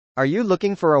Are you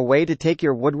looking for a way to take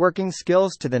your woodworking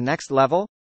skills to the next level?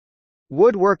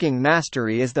 Woodworking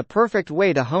Mastery is the perfect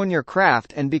way to hone your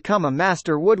craft and become a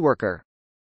master woodworker.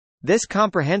 This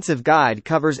comprehensive guide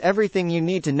covers everything you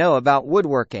need to know about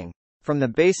woodworking, from the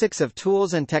basics of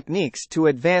tools and techniques to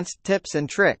advanced tips and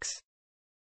tricks.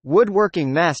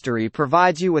 Woodworking Mastery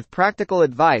provides you with practical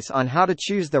advice on how to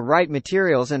choose the right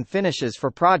materials and finishes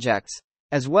for projects,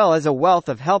 as well as a wealth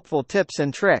of helpful tips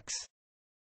and tricks.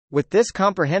 With this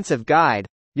comprehensive guide,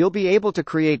 you'll be able to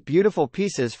create beautiful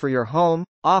pieces for your home,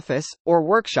 office, or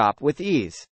workshop with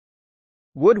ease.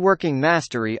 Woodworking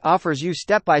Mastery offers you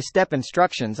step-by-step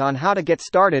instructions on how to get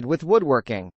started with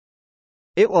woodworking.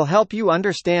 It will help you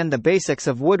understand the basics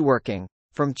of woodworking,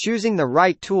 from choosing the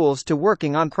right tools to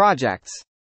working on projects.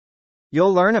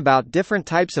 You'll learn about different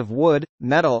types of wood,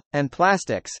 metal, and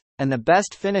plastics, and the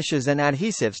best finishes and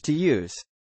adhesives to use.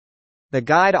 The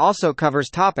guide also covers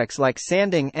topics like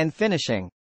sanding and finishing.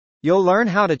 You'll learn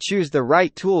how to choose the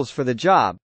right tools for the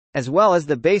job, as well as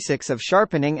the basics of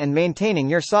sharpening and maintaining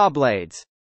your saw blades.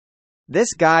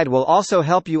 This guide will also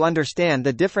help you understand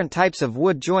the different types of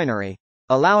wood joinery,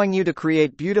 allowing you to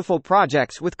create beautiful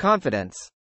projects with confidence.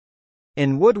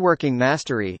 In Woodworking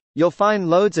Mastery, you'll find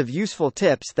loads of useful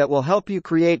tips that will help you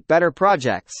create better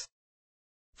projects.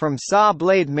 From saw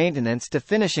blade maintenance to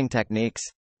finishing techniques,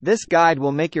 this guide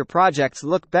will make your projects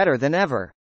look better than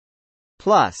ever.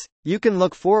 Plus, you can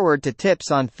look forward to tips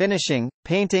on finishing,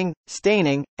 painting,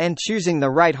 staining, and choosing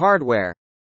the right hardware.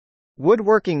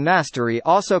 Woodworking Mastery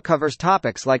also covers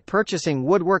topics like purchasing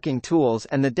woodworking tools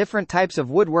and the different types of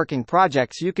woodworking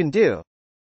projects you can do.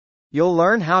 You'll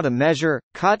learn how to measure,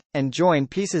 cut, and join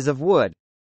pieces of wood.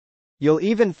 You'll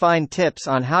even find tips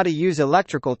on how to use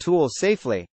electrical tools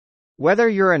safely. Whether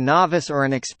you're a novice or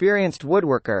an experienced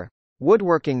woodworker,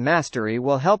 Woodworking Mastery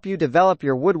will help you develop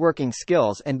your woodworking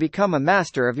skills and become a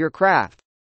master of your craft.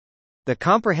 The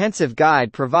comprehensive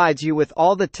guide provides you with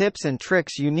all the tips and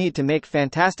tricks you need to make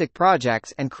fantastic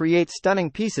projects and create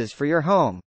stunning pieces for your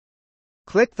home.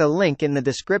 Click the link in the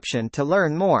description to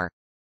learn more.